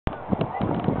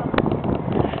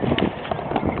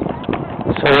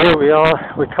So here we are,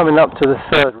 we're coming up to the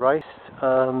third race.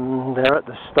 They're at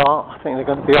the start. I think they're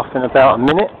going to be off in about a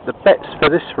minute. The bets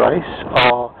for this race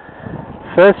are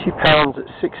 £30 at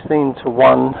 16 to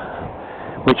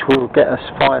 1, which will get us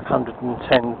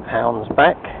 £510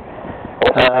 back.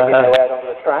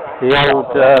 The old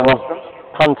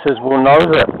punters will know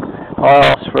that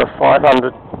I asked for a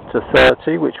 500 to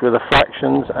 30, which were the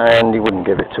fractions, and he wouldn't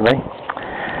give it to me.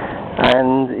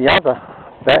 And the other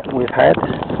bet we've had,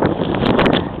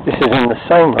 this is in the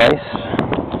same race.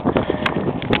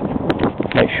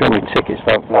 Make sure my tickets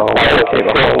don't blow away. Keep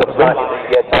a hold of them.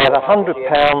 I had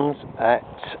 £100 at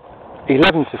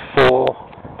 11 to 4,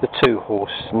 the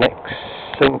 2-horse next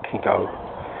Huntingdon.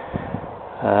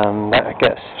 That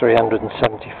gets £375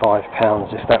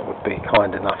 if that would be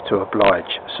kind enough to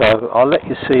oblige. So I'll let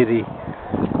you see the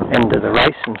end of the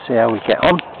race and see how we get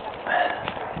on.